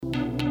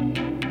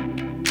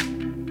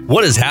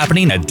What is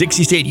happening at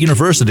Dixie State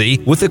University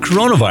with the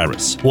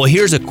coronavirus? Well,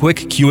 here's a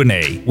quick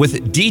Q&A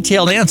with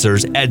detailed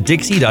answers at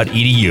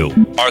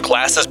dixie.edu. Are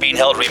classes being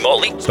held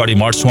remotely? Starting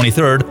March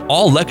 23rd,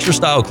 all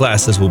lecture-style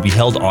classes will be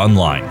held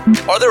online.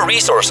 Are there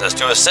resources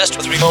to assist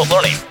with remote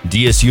learning?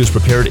 DSU has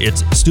prepared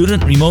its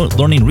student remote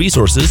learning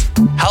resources.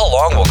 How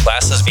long will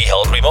classes be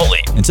held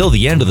remotely? Until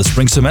the end of the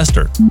spring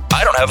semester.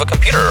 I don't have a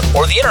computer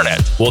or the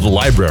internet. Well, the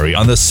library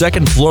on the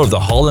second floor of the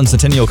Hall and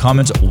Centennial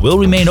Commons will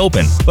remain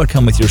open, but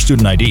come with your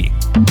student ID.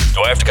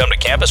 Do I have to come to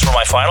campus for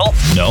my final?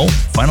 No,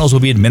 finals will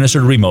be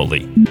administered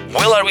remotely.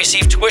 Will I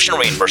receive tuition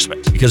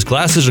reimbursement? Because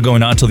classes are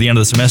going on till the end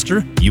of the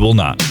semester, you will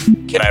not.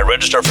 Can I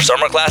register for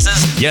summer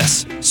classes?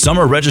 Yes,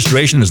 summer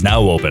registration is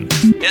now open.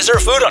 Is there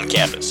food on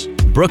campus?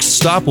 Brooks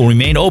Stop will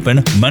remain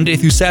open Monday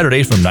through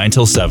Saturday from 9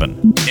 till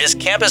 7. Is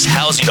campus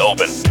housing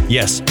open?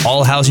 Yes,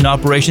 all housing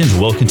operations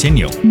will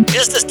continue.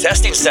 Is this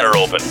testing center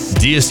open?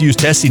 DSU's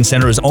testing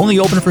center is only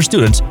open for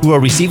students who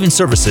are receiving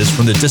services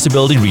from the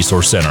Disability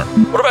Resource Center.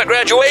 What about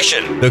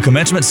graduation? The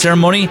commencement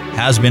ceremony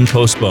has been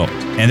postponed,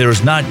 and there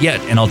is not yet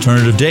an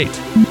alternative date.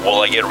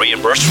 Will I get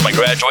reimbursed for my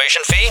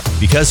graduation fee?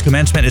 Because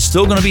commencement is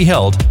still going to be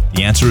held,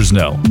 the answer is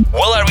no.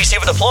 Will I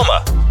receive a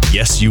diploma?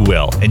 Yes, you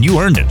will, and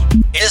you earned it.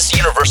 Is the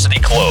university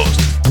closed?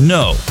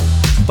 No.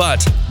 But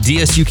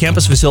DSU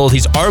campus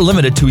facilities are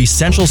limited to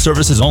essential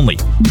services only.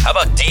 How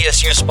about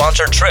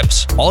DSU-sponsored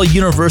trips? All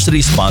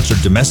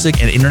university-sponsored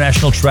domestic and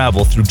international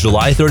travel through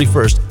July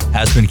 31st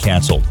has been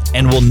canceled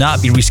and will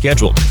not be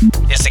rescheduled.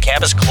 Is the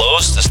campus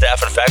closed to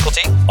staff and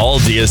faculty? All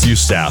DSU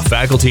staff,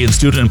 faculty, and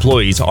student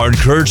employees are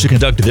encouraged to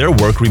conduct their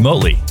work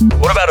remotely.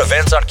 What about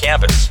events on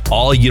campus?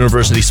 All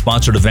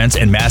university-sponsored events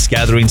and mass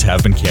gatherings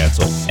have been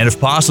canceled. And if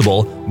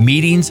possible,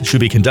 meetings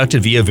should be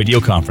conducted via video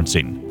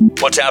conferencing.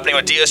 What's happening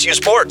with DSU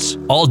sports?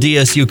 All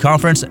DSU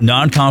conference,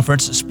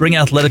 non-conference, spring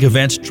athletic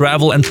events,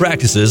 travel, and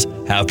practices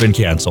have been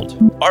canceled.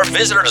 Are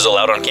visitors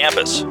allowed on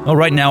campus? Well,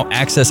 right now,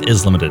 access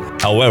is limited.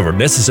 However,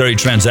 necessary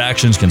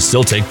transactions can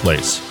still take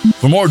place.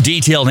 For more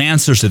detailed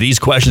answers to these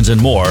questions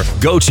and more,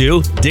 go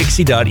to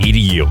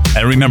dixie.edu.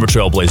 And remember,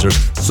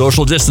 Trailblazers,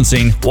 social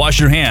distancing, wash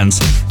your hands,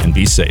 and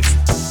be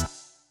safe.